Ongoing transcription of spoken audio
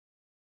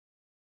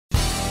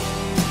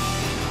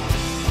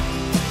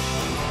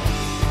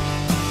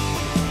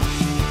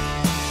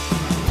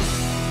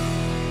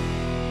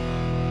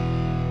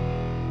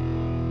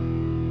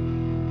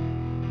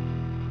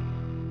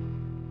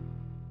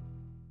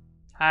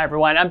Hi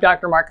everyone, I'm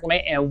Dr. Mark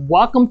LeMay and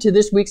welcome to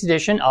this week's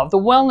edition of The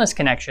Wellness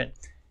Connection.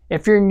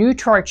 If you're new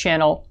to our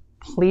channel,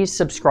 please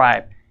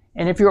subscribe.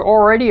 And if you're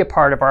already a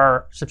part of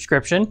our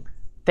subscription,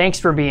 thanks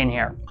for being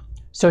here.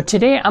 So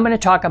today I'm going to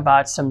talk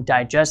about some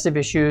digestive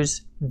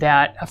issues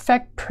that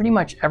affect pretty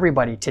much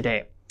everybody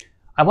today.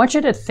 I want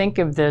you to think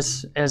of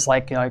this as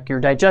like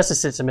your digestive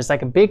system is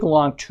like a big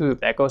long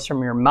tube that goes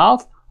from your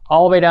mouth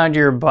all the way down to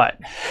your butt.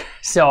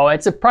 So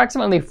it's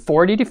approximately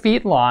 40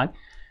 feet long.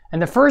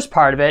 And the first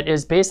part of it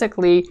is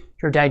basically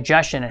your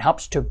digestion. It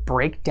helps to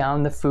break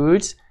down the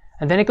foods.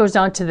 And then it goes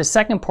down to the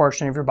second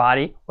portion of your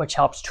body, which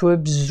helps to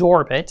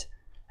absorb it.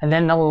 And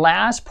then the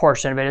last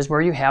portion of it is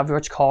where you have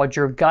what's called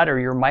your gut or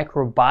your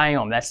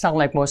microbiome. That's not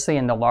like mostly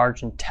in the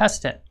large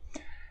intestine.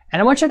 And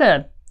I want you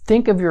to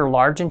think of your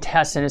large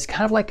intestine as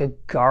kind of like a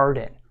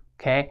garden,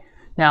 okay?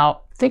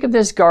 Now, think of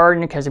this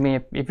garden because, I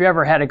mean, if you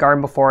ever had a garden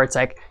before, it's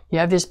like you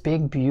have this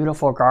big,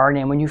 beautiful garden.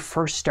 And when you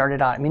first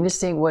started out, I mean, this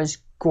thing was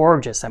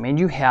gorgeous. I mean,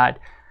 you had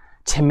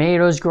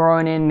tomatoes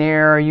growing in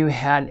there. You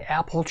had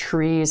apple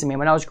trees. I mean,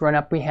 when I was growing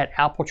up, we had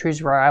apple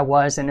trees where I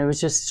was, and it was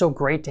just so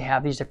great to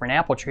have these different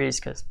apple trees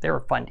because they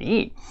were fun to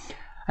eat.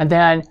 And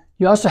then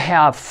you also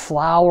have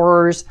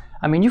flowers.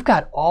 I mean, you've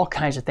got all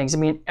kinds of things. I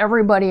mean,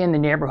 everybody in the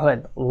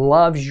neighborhood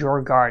loves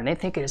your garden. They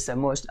think it is the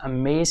most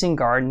amazing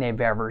garden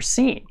they've ever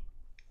seen.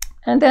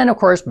 And then, of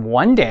course,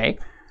 one day,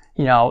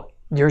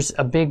 there's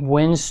a big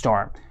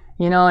windstorm,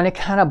 and it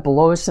kind of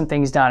blows some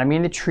things down. I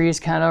mean, the trees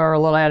kind of are a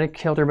little out of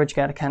kilter, but you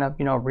got to kind of,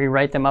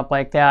 rewrite them up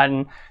like that.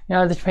 And,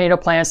 the tomato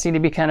plants need to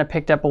be kind of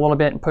picked up a little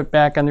bit and put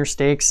back on their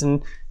stakes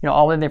and,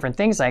 all the different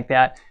things like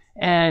that.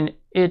 And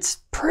it's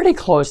pretty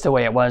close to the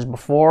way it was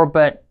before,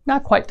 but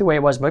not quite the way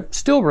it was, but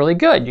still really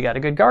good. You got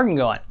a good garden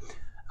going.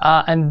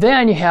 And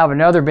then you have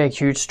another big,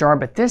 huge storm,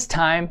 but this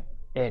time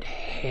it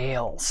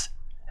hails.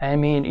 I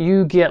mean,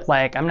 you get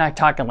like, I'm not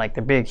talking like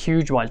the big,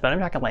 huge ones, but I'm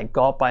talking like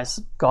golf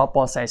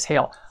ball size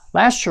hail.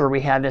 Last year we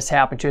had this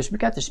happen to us. We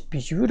got this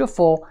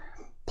beautiful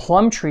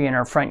plum tree in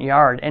our front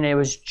yard, and it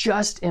was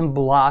just in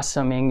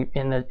blossoming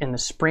in the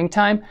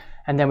springtime,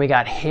 and then we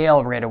got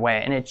hail right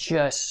away, and it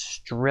just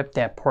stripped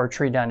that poor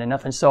tree down to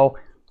nothing. So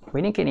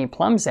we didn't get any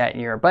plums that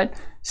year, but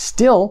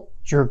still,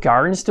 your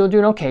garden's still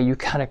doing okay. You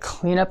kind of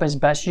clean up as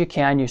best you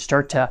can. You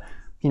start to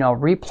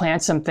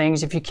replant some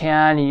things if you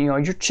can.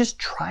 You're just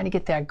trying to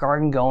get that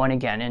garden going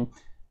again. And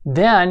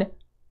then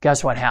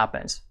guess what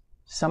happens?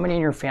 Somebody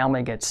in your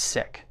family gets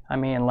sick. I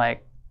mean,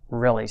 like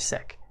really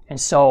sick. And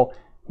so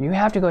you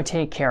have to go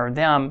take care of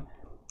them.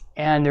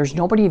 And there's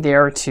nobody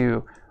there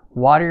to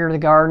water the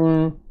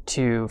garden,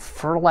 to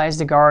fertilize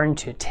the garden,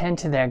 to tend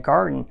to that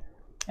garden.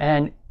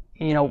 And,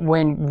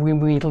 when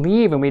we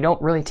leave and we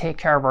don't really take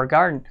care of our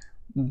garden,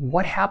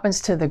 what happens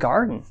to the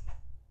garden?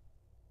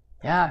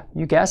 Yeah,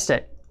 you guessed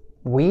it.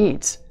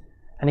 Weeds.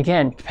 And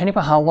again, depending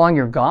on how long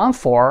you're gone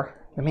for,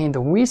 I mean,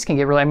 the weeds can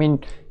get really, I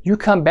mean, you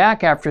come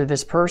back after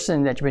this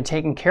person that you've been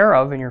taking care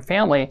of in your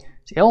family's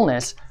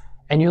illness,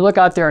 and you look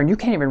out there and you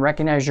can't even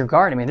recognize your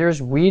garden. I mean,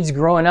 there's weeds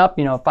growing up,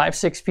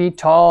 5-6 feet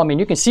tall. I mean,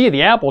 you can see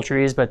the apple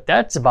trees, but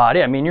that's about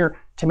it. I mean, your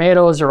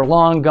tomatoes are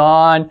long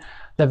gone.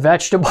 The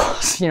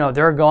vegetables,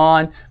 they're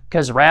gone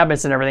because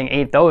rabbits and everything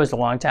ate those a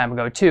long time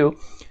ago too.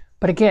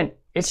 But again,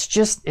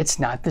 it's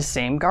not the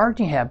same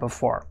garden you had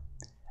before.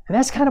 And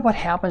that's kind of what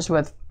happens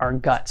with our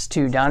guts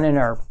too, down in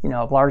our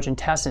large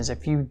intestines.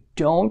 If you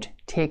don't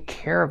take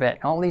care of it,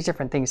 and all these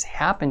different things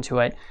happen to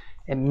it,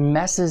 it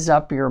messes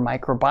up your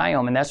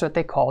microbiome, and that's what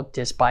they call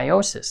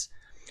dysbiosis.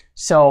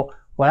 So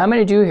what I'm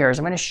going to do here is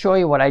I'm going to show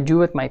you what I do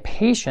with my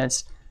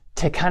patients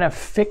to kind of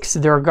fix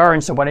their garden.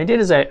 So what I did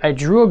is I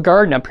drew a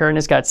garden up here, and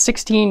it's got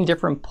 16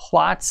 different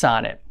plots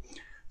on it.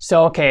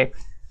 So okay,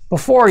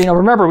 before,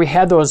 remember we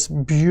had those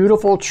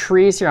beautiful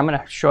trees here. I'm going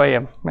to show you.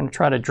 I'm going to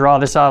try to draw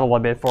this out a little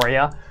bit for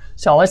you.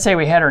 So let's say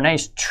we had our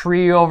nice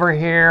tree over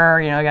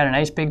here, got a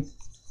nice big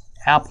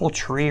apple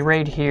tree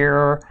right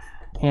here,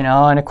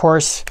 and of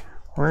course,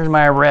 where's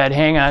my red?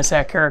 Hang on a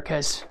sec here,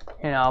 because,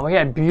 we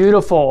had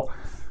beautiful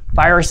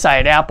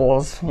fireside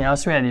apples, so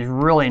we had these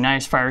really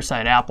nice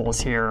fireside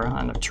apples here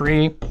on the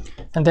tree.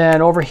 And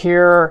then over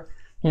here,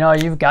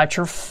 you've got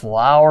your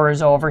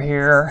flowers over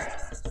here.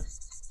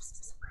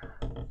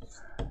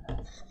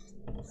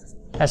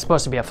 That's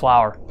supposed to be a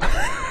flower.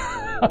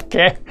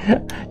 Okay,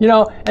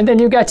 and then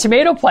you've got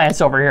tomato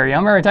plants over here.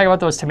 I'm already talking about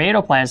those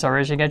tomato plants over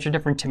here. So you got your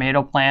different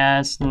tomato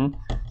plants, and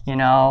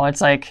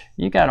it's like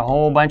you got a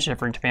whole bunch of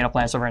different tomato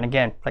plants over. And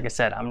again, like I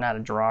said, I'm not a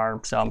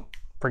drawer, so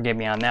forgive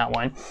me on that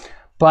one.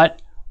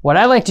 But what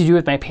I like to do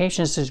with my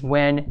patients is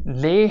when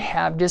they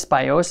have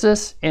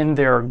dysbiosis in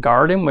their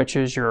garden, which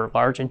is your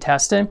large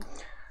intestine,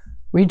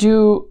 we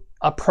do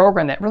a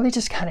program that really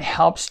just kind of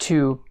helps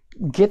to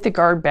get the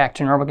garden back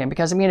to normal again.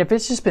 Because I mean, if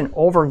it's just been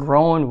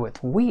overgrown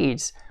with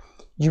weeds,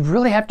 you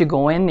really have to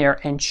go in there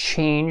and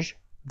change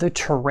the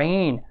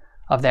terrain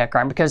of that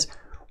garden, because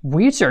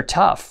weeds are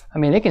tough. I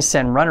mean, they can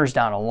send runners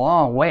down a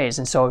long ways,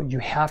 and so you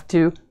have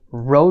to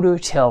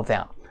rototill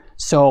them.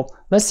 So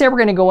let's say we're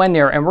going to go in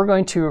there and we're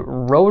going to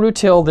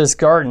rototill this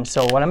garden.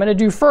 So what I'm going to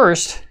do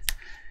first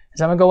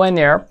is I'm going to go in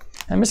there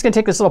I'm just gonna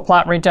take this little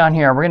plot right down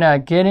here. We're gonna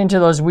get into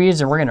those weeds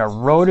and we're gonna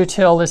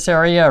rototill this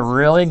area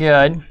really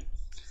good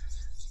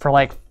for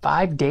like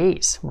 5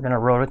 days. We're gonna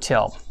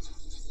rototill.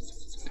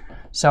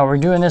 So we're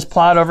doing this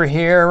plot over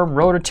here,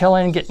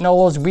 rototilling, getting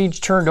all those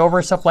weeds turned over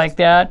and stuff like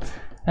that.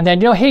 And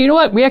then, hey, you know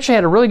what? We actually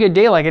had a really good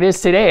day like it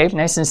is today,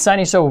 nice and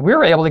sunny, so we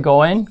were able to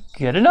go in,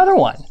 get another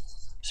one.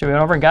 So we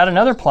went over and got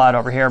another plot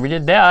over here. We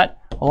did that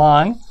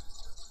along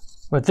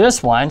with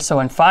this one. So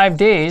in 5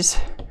 days,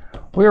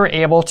 we were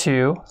able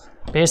to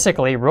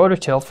basically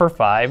rototill for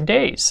 5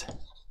 days.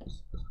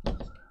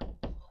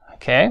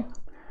 Okay.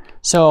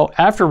 So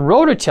after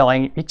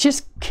rototilling, you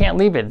just can't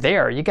leave it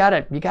there. You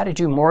gotta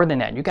do more than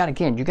that. You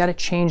gotta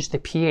change the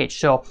pH.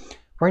 So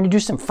we're gonna do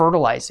some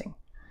fertilizing.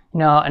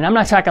 And I'm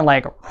not talking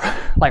like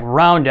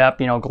Roundup,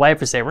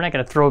 glyphosate. We're not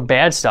gonna throw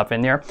bad stuff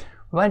in there.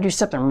 We want to do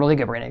something really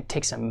good. We're going to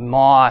take some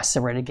moss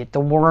and we're going to get the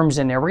worms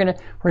in there. We're going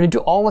to do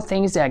all the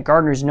things that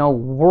gardeners know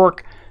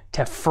work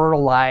to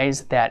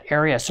fertilize that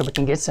area so we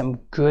can get some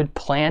good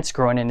plants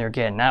growing in there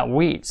again, not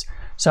weeds.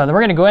 So then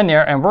we're going to go in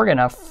there and we're going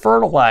to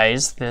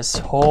fertilize this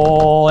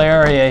whole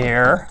area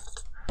here.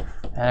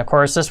 And of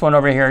course this one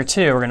over here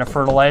too. We're going to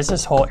fertilize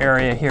this whole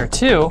area here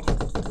too.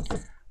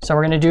 So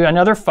we're going to do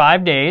another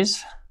 5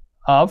 days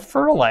of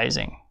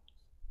fertilizing.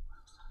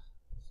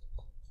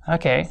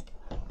 Okay,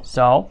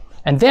 so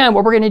and then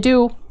what we're going to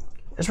do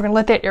is we're going to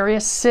let that area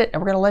sit and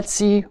we're going to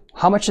see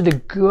how much of the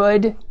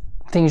good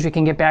things we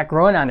can get back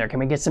growing on there. Can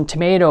we get some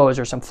tomatoes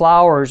or some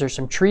flowers or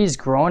some trees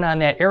growing on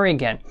that area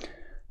again?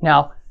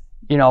 Now,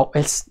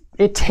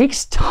 it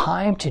takes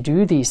time to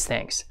do these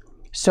things.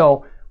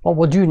 So what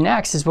we'll do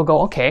next is we'll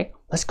go, okay,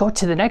 let's go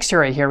to the next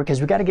area here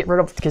because we got to get rid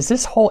of, because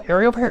this whole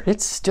area over here,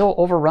 it's still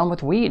overrun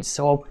with weeds.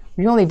 So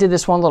we only did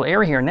this one little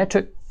area here and that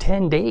took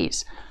 10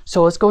 days.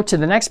 So let's go to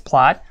the next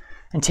plot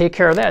and take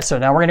care of that. So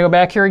now we're gonna go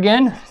back here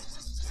again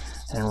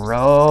and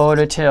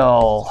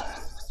rototill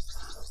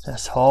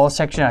this whole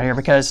section out here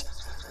because,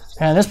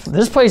 man,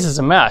 this place is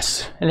a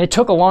mess. And it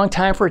took a long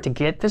time for it to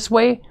get this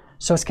way.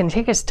 So it's gonna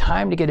take us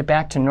time to get it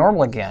back to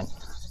normal again.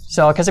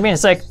 So, because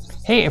it's like,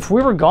 hey, if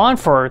we were gone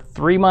for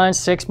 3 months,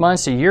 6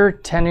 months, a year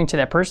tending to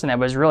that person that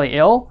was really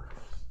ill,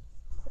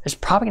 it's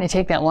probably gonna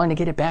take that long to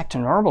get it back to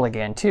normal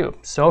again too.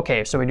 So,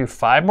 okay, so we do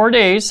 5 more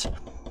days.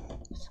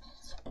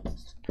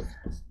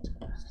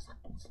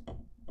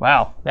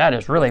 Wow, that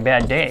is really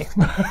bad day.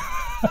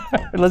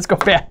 Let's go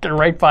back and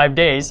write 5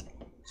 days.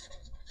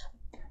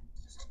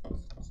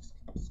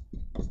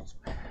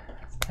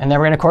 And then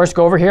we're gonna, of course,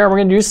 go over here. We're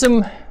gonna do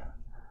some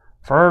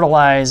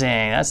fertilizing.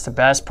 That's the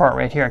best part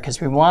right here because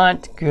we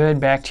want good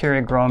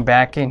bacteria growing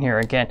back in here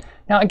again.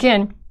 Now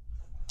again,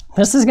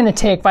 this is gonna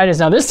take 5 days.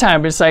 Now this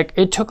time, it's like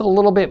it took a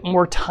little bit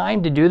more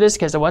time to do this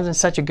because it wasn't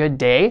such a good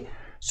day.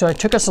 So it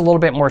took us a little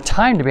bit more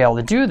time to be able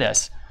to do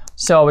this.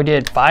 So we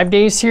did 5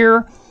 days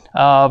here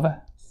of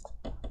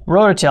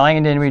rototilling,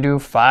 and then we do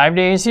 5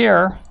 days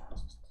here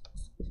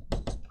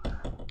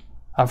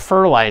of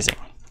fertilizing.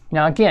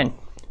 Now again,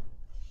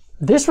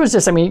 this was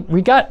just,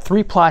 we got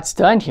 3 plots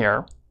done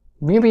here.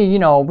 Maybe,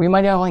 we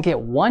might only get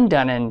 1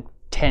 done in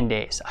 10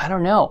 days. I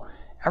don't know.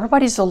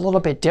 Everybody's a little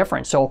bit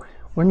different. So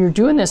when you're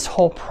doing this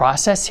whole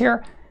process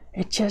here,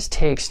 it just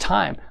takes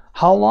time.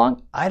 How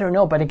long? I don't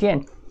know. But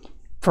again,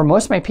 for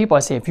most of my people, I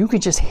say, if you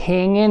could just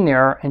hang in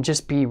there and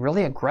just be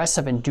really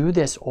aggressive and do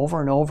this over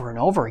and over and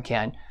over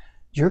again,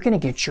 you're going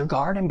to get your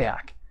garden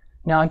back.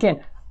 Now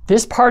again,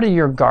 this part of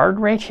your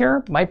garden right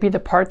here might be the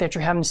part that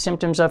you're having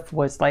symptoms of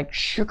with like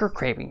sugar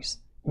cravings.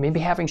 You may be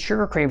having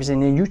sugar cravings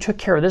and then you took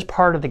care of this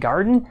part of the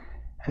garden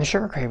and the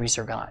sugar cravings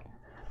are gone.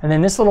 And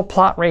then this little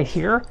plot right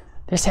here,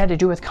 this had to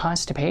do with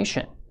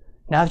constipation.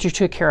 Now that you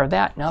took care of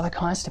that, now the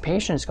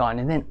constipation is gone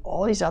and then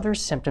all these other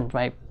symptoms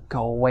might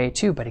go away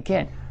too. But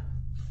again,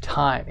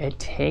 time. It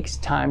takes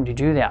time to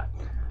do that.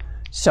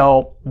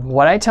 So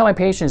what I tell my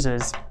patients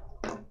is,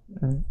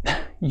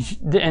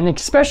 and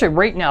especially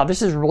right now,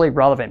 this is really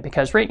relevant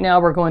because right now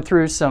we're going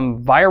through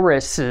some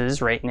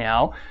viruses right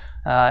now,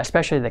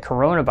 especially the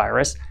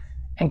coronavirus.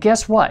 And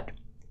guess what?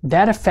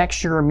 That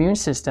affects your immune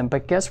system,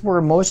 but guess where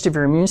most of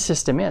your immune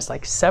system is?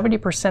 Like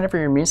 70% of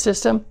your immune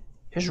system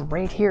is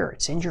right here.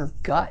 It's in your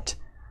gut.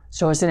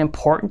 So is it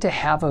important to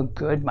have a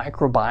good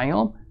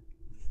microbiome?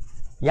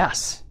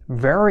 Yes,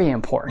 very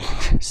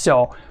important.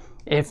 So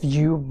if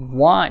you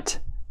want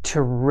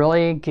to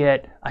really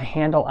get a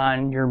handle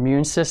on your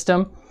immune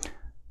system,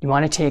 you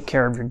want to take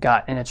care of your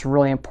gut. And it's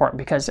really important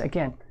because,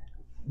 again,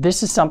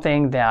 this is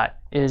something that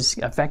is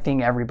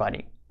affecting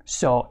everybody.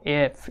 So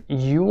if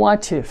you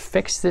want to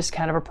fix this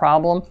kind of a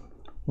problem,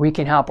 we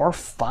can help, or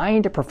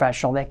find a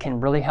professional that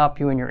can really help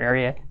you in your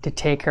area to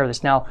take care of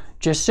this. Now,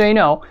 just so you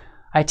know,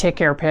 I take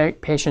care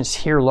of patients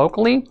here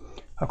locally,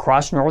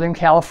 across Northern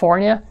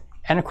California,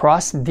 and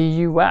across the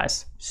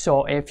US.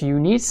 So if you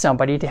need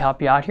somebody to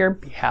help you out here,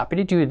 be happy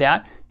to do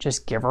that.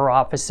 Just give our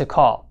office a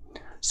call.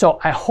 So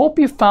I hope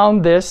you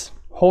found this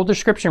whole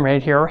description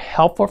right here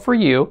helpful for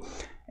you.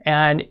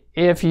 And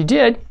if you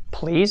did,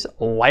 please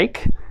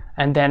like,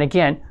 and then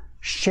again,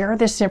 share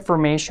this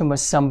information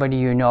with somebody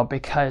you know,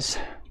 because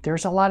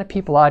there's a lot of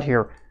people out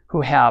here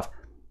who have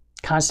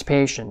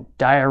constipation,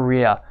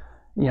 diarrhea,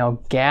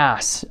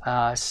 gas,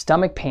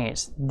 stomach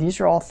pains. These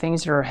are all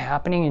things that are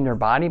happening in their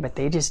body, but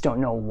they just don't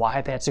know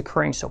why that's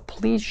occurring. So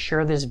please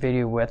share this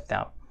video with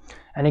them.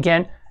 And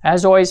again,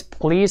 as always,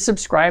 please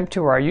subscribe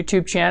to our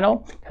YouTube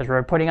channel because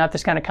we're putting out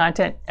this kind of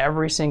content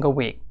every single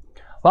week.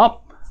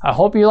 Well, I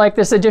hope you like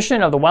this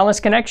edition of the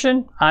Wellness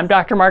Connection. I'm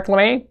Dr. Mark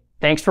LeMay.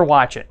 Thanks for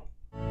watching.